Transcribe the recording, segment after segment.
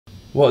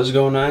What is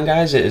going on,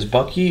 guys? It is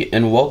Bucky,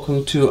 and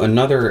welcome to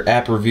another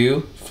app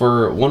review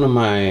for one of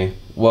my,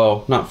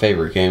 well, not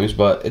favorite games,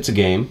 but it's a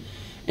game,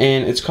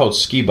 and it's called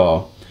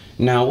Skee-Ball.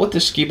 Now, what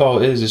this Skee-Ball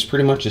is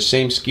pretty much the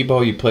same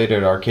Skee-Ball you played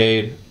at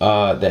arcade. They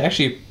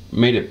actually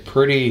made it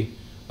pretty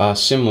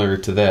similar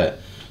to that.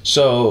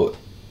 So,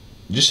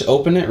 just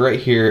open it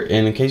right here,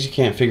 and in case you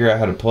can't figure out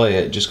how to play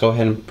it, just go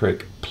ahead and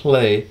click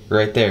play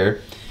right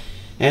there,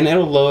 and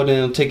it'll load and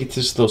it'll take you to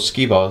this little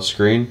Skee-Ball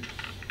screen.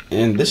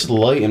 And this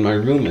light in my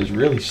room is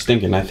really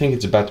stinking. I think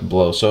it's about to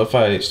blow. So if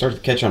I start to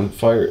catch on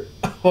fire,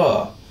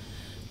 oh,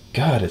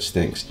 God, it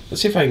stinks.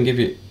 Let's see if I can give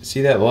you,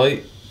 see that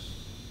light?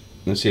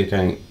 Let's see if I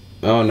can,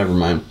 oh, never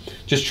mind.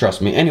 Just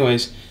trust me.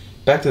 Anyways,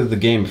 back to the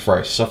game before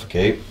I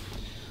suffocate.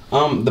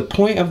 The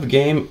point of the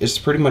game is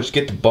to pretty much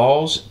get the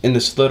balls in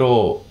this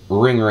little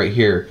ring right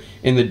here.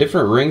 And the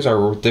different rings are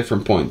worth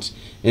different points.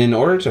 And in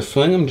order to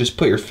fling them, just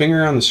put your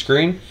finger on the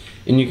screen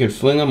and you can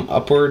fling them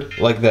upward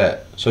like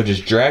that. So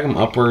just drag them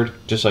upward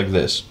just like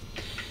this.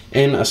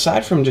 And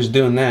aside from just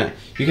doing that,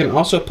 you can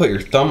also put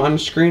your thumb on the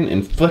screen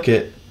and flick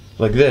it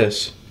like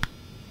this.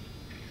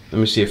 Let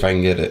me see if I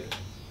can get it.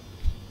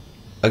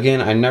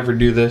 Again, I never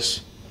do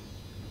this.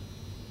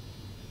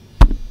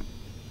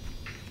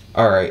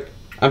 Alright,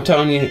 I'm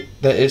telling you,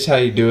 that is how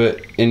you do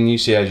it, and you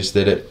see I just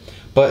did it.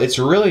 But it's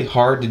really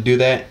hard to do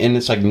that, and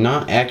it's like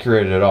not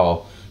accurate at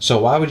all. So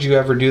why would you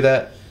ever do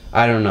that?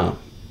 I don't know.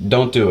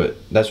 Don't do it.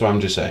 That's what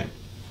I'm just saying.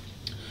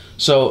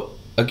 So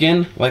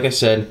again, like I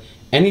said,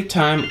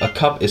 anytime a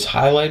cup is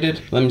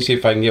highlighted, let me see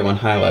if I can get one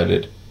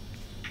highlighted.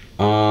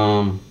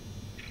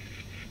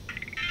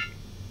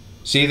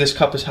 See, this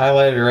cup is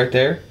highlighted right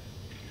there.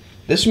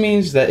 This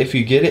means that if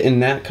you get it in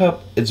that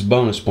cup, it's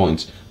bonus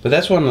points. But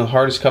that's one of the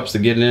hardest cups to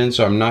get it in,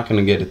 so I'm not going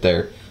to get it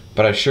there.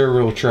 But I sure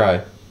will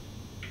try.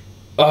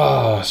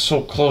 Oh,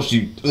 so close,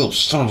 you little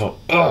son of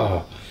a...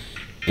 Oh.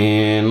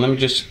 And let me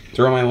just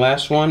throw my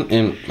last one,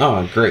 and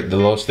oh great, the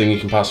lowest thing you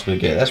can possibly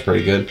get. That's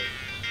pretty good.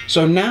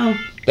 So now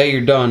that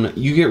you're done,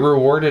 you get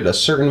rewarded a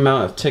certain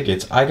amount of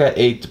tickets. I got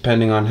 8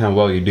 depending on how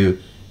well you do.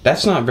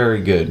 That's not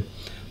very good.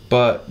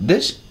 But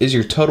this is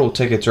your total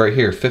tickets right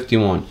here,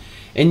 51.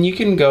 And you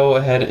can go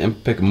ahead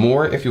and pick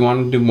more if you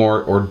want to do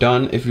more, or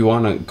done if you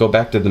want to go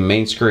back to the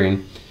main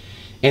screen.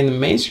 And the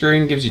main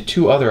screen gives you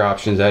 2 other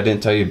options I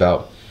didn't tell you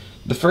about.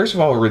 The first of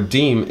all,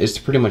 redeem, is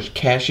to pretty much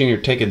cash in your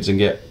tickets and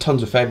get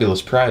tons of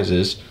fabulous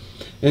prizes.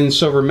 And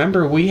so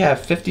remember, we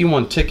have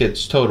 51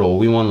 tickets total.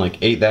 We won like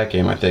 8 that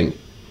game, I think.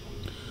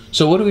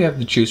 So what do we have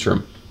to choose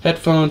from?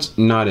 Headphones,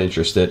 not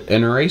interested.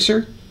 An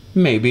eraser?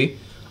 Maybe.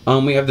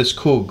 We have this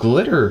cool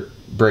glitter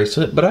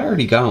bracelet, but I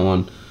already got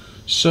one.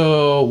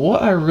 So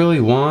what I really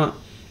want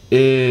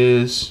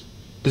is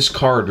this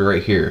card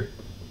right here.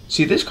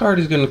 See, this card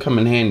is going to come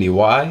in handy.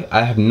 Why?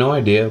 I have no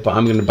idea, but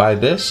I'm going to buy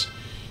this.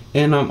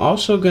 And I'm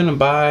also going to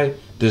buy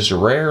this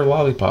rare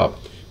lollipop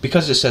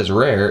because it says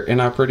rare, and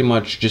I pretty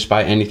much just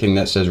buy anything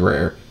that says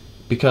rare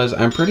because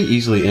I'm pretty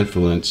easily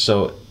influenced.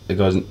 So it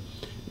goes,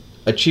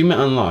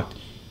 achievement unlocked.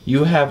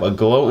 You have a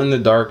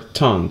glow-in-the-dark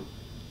tongue.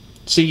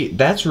 See,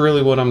 that's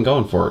really what I'm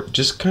going for.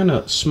 Just kind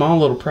of small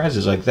little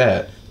prizes like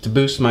that to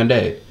boost my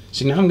day.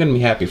 See, now I'm going to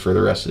be happy for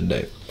the rest of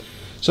the day.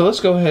 So let's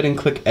go ahead and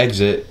click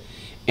exit.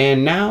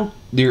 And now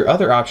your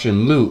other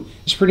option, loot,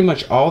 is pretty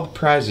much all the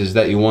prizes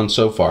that you won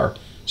so far.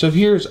 So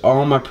here's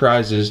all my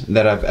prizes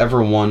that I've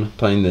ever won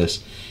playing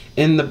this.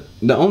 And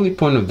the only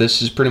point of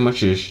this is pretty much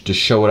just to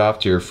show it off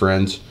to your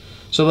friends.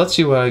 So let's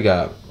see what I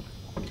got.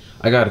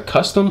 I got a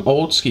custom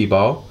old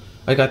Skee-Ball.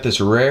 I got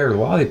this rare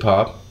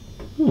lollipop.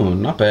 Oh,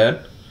 not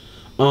bad.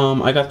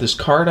 I got this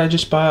card I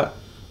just bought.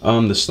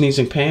 The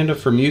sneezing panda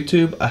from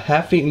YouTube. A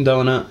half-eaten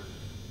donut.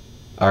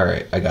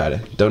 Alright, I got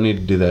it. Don't need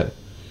to do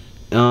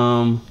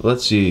that.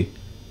 Let's see.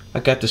 I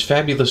got this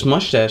fabulous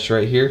mustache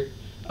right here.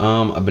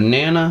 A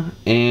banana,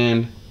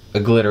 and a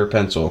glitter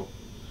pencil.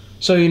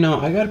 So, you know,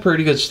 I got a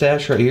pretty good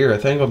stash right here. I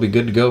think I'll be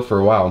good to go for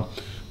a while.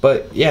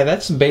 But, yeah,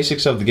 that's the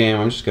basics of the game.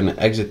 I'm just going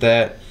to exit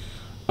that.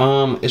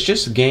 It's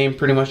just a game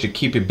pretty much to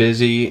keep you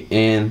busy,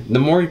 and the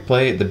more you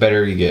play it, the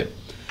better you get.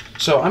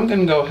 So, I'm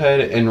going to go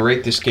ahead and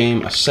rate this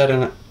game a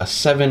 7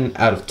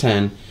 out of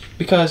 10,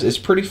 because it's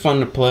pretty fun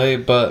to play,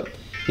 but,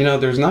 you know,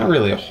 there's not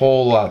really a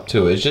whole lot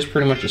to it. It's just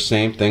pretty much the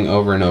same thing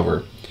over and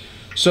over.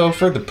 So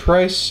for the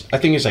price, I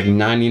think it's like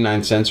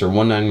 99 cents or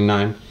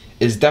 $1.99.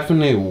 It's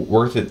definitely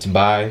worth it to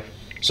buy.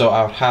 So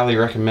I would highly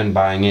recommend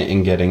buying it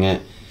and getting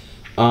it.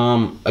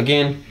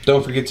 Again,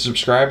 don't forget to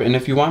subscribe. And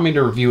if you want me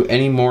to review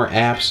any more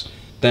apps,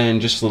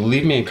 then just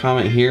leave me a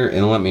comment here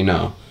and let me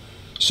know.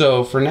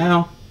 So for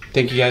now,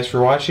 thank you guys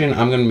for watching.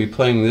 I'm going to be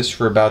playing this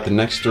for about the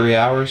next 3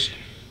 hours.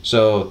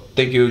 So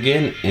thank you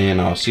again, and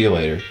I'll see you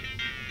later.